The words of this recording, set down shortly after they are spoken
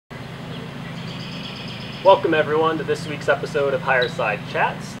Welcome everyone to this week's episode of Hireside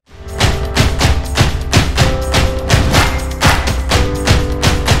Chats.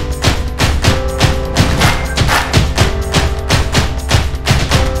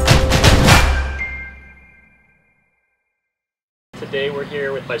 Today we're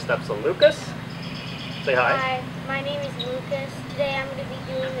here with my stepson Lucas. Say hi. Hi, my name is Lucas. Today I'm going to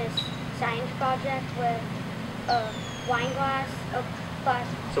be doing this science project with a wine glass, a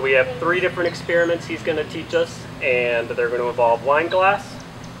plastic. So we have 3 different experiments he's going to teach us, and they're going to involve wine glass,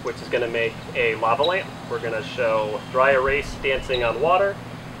 which is going to make a lava lamp. We're going to show dry erase dancing on water,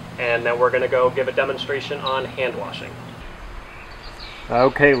 and then we're going to go give a demonstration on hand washing.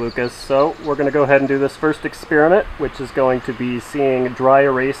 Okay, Lucas, so we're going to go ahead and do this first experiment, which is going to be seeing dry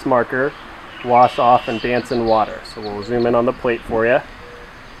erase marker wash off and dance in water. So we'll zoom in on the plate for you.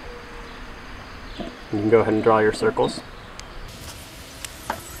 You can go ahead and draw your circles.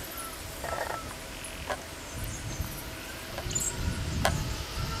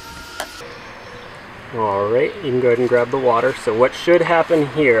 Alright, you can go ahead and grab the water. So what should happen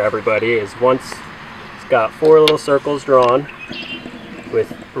here, everybody, is once it's got 4 little circles drawn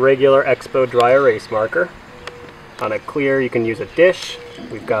with regular Expo dry erase marker. On a clear, you can use a dish.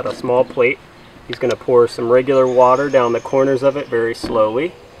 We've got a small plate. He's going to pour some regular water down the corners of it very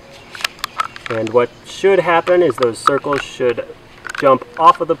slowly. And what should happen is those circles should jump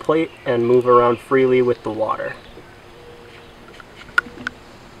off of the plate and move around freely with the water.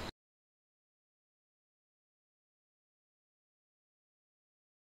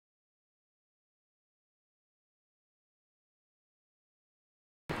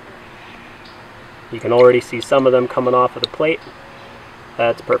 You can already see some of them coming off of the plate.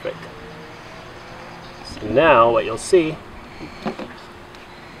 That's perfect. So now what you'll see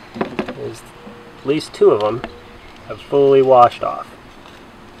is at least 2 of them have fully washed off.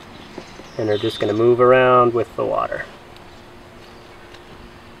 And they're just going to move around with the water.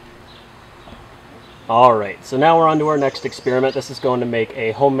 Alright, so now we're on to our next experiment. This is going to make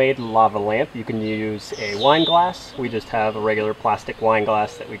a homemade lava lamp. You can use a wine glass. We just have a regular plastic wine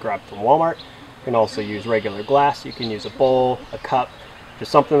glass that we grabbed from Walmart. You can also use regular glass. You can use a bowl, a cup,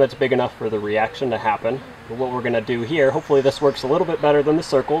 just something that's big enough for the reaction to happen. But what we're going to do here, hopefully this works a little bit better than the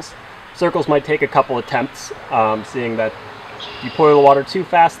circles. Circles might take a couple attempts, seeing that if you pour the water too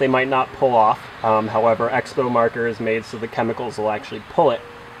fast, they might not pull off. However, Expo marker is made so the chemicals will actually pull it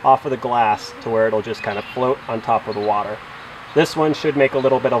off of the glass to where it'll just kind of float on top of the water. This one should make a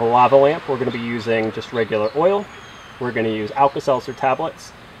little bit of a lava lamp. We're going to be using just regular oil. We're going to use Alka-Seltzer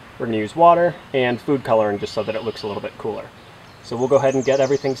tablets. We're going to use water and food coloring just so that it looks a little bit cooler. So we'll go ahead and get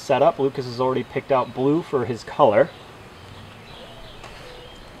everything set up. Lucas has already picked out blue for his color.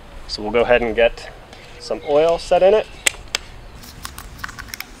 So we'll go ahead and get some oil set in it.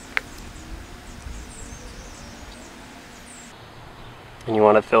 And you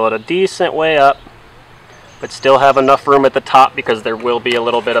want to fill it a decent way up, but still have enough room at the top because there will be a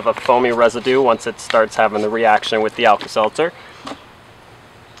little bit of a foamy residue once it starts having the reaction with the Alka-Seltzer.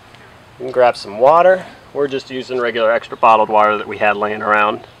 You can grab some water. We're just using regular extra bottled water that we had laying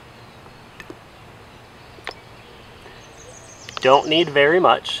around. Don't need very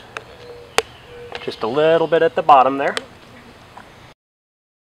much. Just a little bit at the bottom there.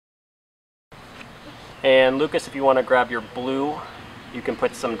 And Lucas, if you want to grab your blue, you can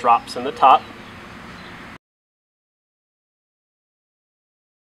put some drops in the top.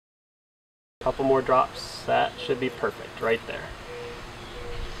 A couple more drops. That should be perfect right there.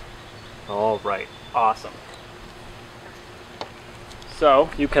 Alright, awesome. So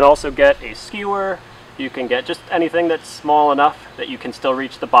you can also get a skewer. You can get just anything that's small enough that you can still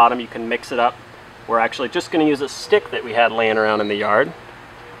reach the bottom. You can mix it up. We're actually just going to use a stick that we had laying around in the yard.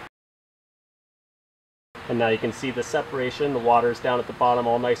 And now you can see the separation. The water's down at the bottom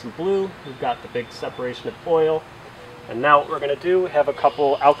all nice and blue. We've got the big separation of oil. And now what we're going to do, we have a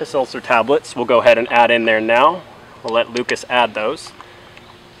couple Alka-Seltzer tablets. We'll go ahead and add in there now. We'll let Lucas add those.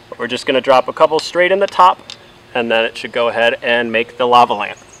 But we're just going to drop a couple straight in the top, and then it should go ahead and make the lava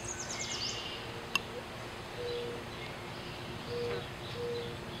lamp.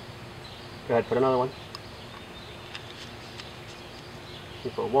 Go ahead, put another one.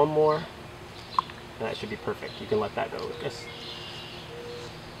 You put one more, and that should be perfect. You can let that go, Lucas.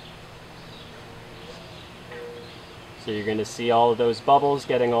 So you're going to see all of those bubbles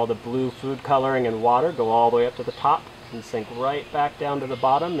getting all the blue food coloring and water go all the way up to the top and sink right back down to the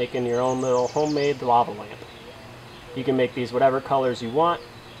bottom, making your own little homemade lava lamp. You can make these whatever colors you want.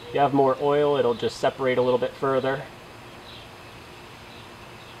 If you have more oil, it'll just separate a little bit further.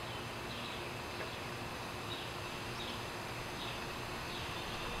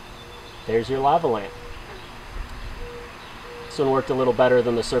 There's your lava lamp. This one worked a little better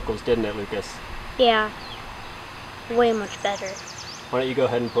than the circles, didn't it, Lucas? Yeah, way much better. Why don't you go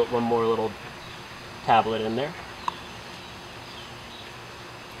ahead and put one more little tablet in there.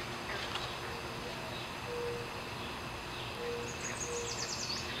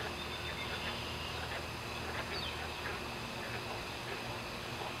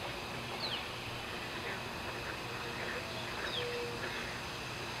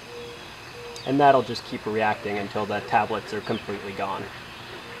 And that'll just keep reacting until the tablets are completely gone.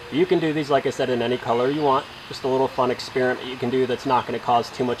 You can do these, like I said, in any color you want. Just a little fun experiment you can do that's not going to cause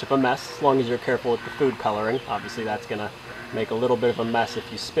too much of a mess, as long as you're careful with the food coloring. Obviously that's going to make a little bit of a mess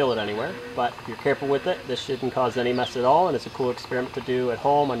if you spill it anywhere, but if you're careful with it, this shouldn't cause any mess at all, and it's a cool experiment to do at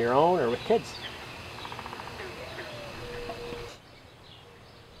home on your own or with kids.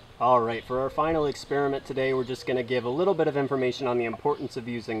 Alright, for our final experiment today, we're just going to give a little bit of information on the importance of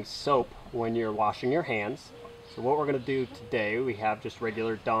using soap when you're washing your hands. So what we're going to do today, we have just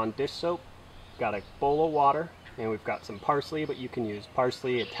regular Dawn dish soap, we've got a bowl of water, and we've got some parsley, but you can use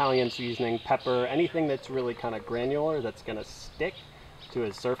parsley, Italian seasoning, pepper, anything that's really kind of granular that's going to stick to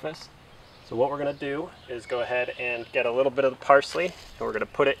a surface. So what we're going to do is go ahead and get a little bit of the parsley, and we're going to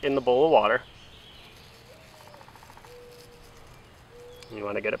put it in the bowl of water. You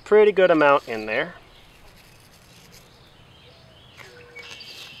want to get a pretty good amount in there.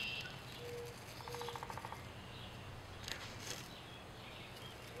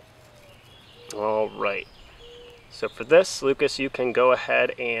 All right. So for this, Lucas, you can go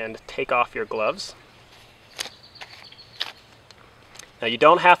ahead and take off your gloves. Now you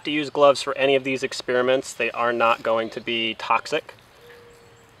don't have to use gloves for any of these experiments. They are not going to be toxic.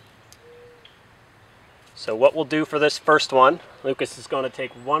 So what we'll do for this first one, Lucas is going to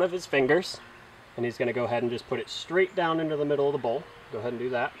take one of his fingers and he's going to go ahead and just put it straight down into the middle of the bowl. Go ahead and do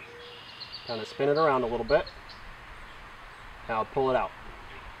that. Kind of spin it around a little bit. Now I'll pull it out.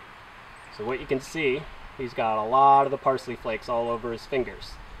 So what you can see, he's got a lot of the parsley flakes all over his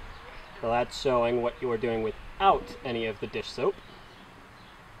fingers. So that's showing what you are doing without any of the dish soap.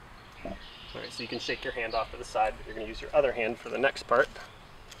 Alright, so you can shake your hand off to the side, but you're going to use your other hand for the next part.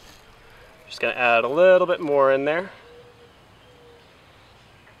 Just going to add a little bit more in there.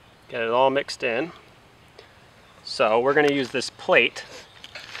 Get it all mixed in. So we're going to use this plate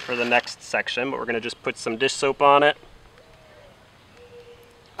for the next section, but we're going to just put some dish soap on it.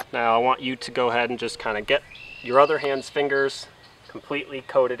 Now I want you to go ahead and just kind of get your other hand's fingers completely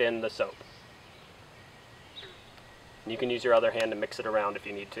coated in the soap. And you can use your other hand to mix it around if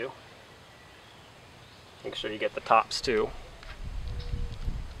you need to. Make sure you get the tops too.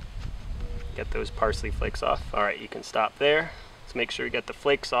 Get those parsley flakes off. Alright, you can stop there. Let's make sure you get the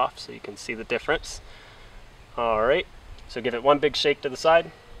flakes off so you can see the difference. Alright, so give it one big shake to the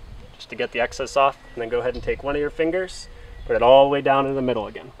side just to get the excess off, and then go ahead and take one of your fingers, put it all the way down in the middle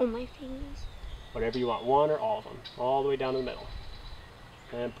again. Oh, my fingers. Whatever you want, one or all of them, all the way down in the middle.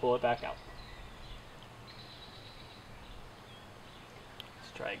 And pull it back out.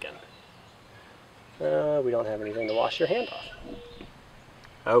 Let's try again. We don't have anything to wash your hand off.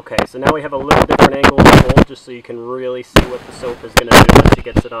 Okay, so now we have a little different angle of the bowl just so you can really see what the soap is going to do once he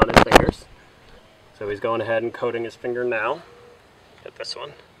gets it on his fingers. So he's going ahead and coating his finger now. Get this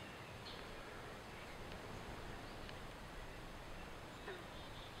one.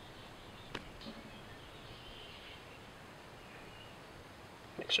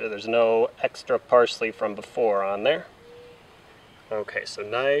 Make sure there's no extra parsley from before on there. Okay, so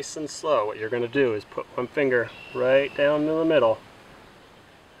nice and slow. What you're going to do is put one finger right down in the middle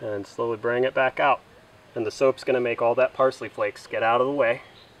and slowly bring it back out. And the soap's going to make all that parsley flakes get out of the way.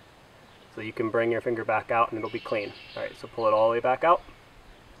 So you can bring your finger back out and it'll be clean. Alright, so pull it all the way back out.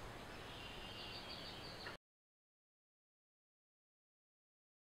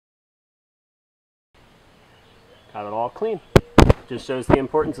 Got it all clean. Just shows the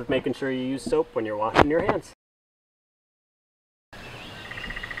importance of making sure you use soap when you're washing your hands.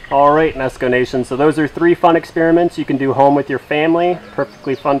 Alright, Nesco Nation, so those are 3 fun experiments you can do home with your family.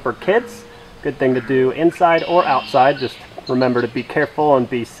 Perfectly fun for kids. Good thing to do inside or outside. Just remember to be careful and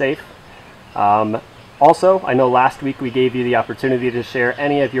be safe. Also, I know last week we gave you the opportunity to share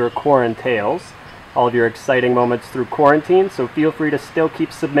any of your quarantales, all of your exciting moments through quarantine, so feel free to still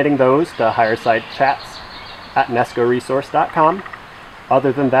keep submitting those to Hireside chats at nescoresource.com.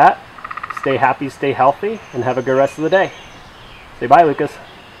 Other than that, stay happy, stay healthy, and have a good rest of the day. Say bye, Lucas.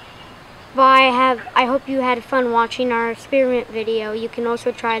 Bye. I hope you had fun watching our experiment video. You can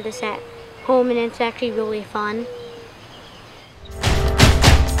also try this at home, and it's actually really fun.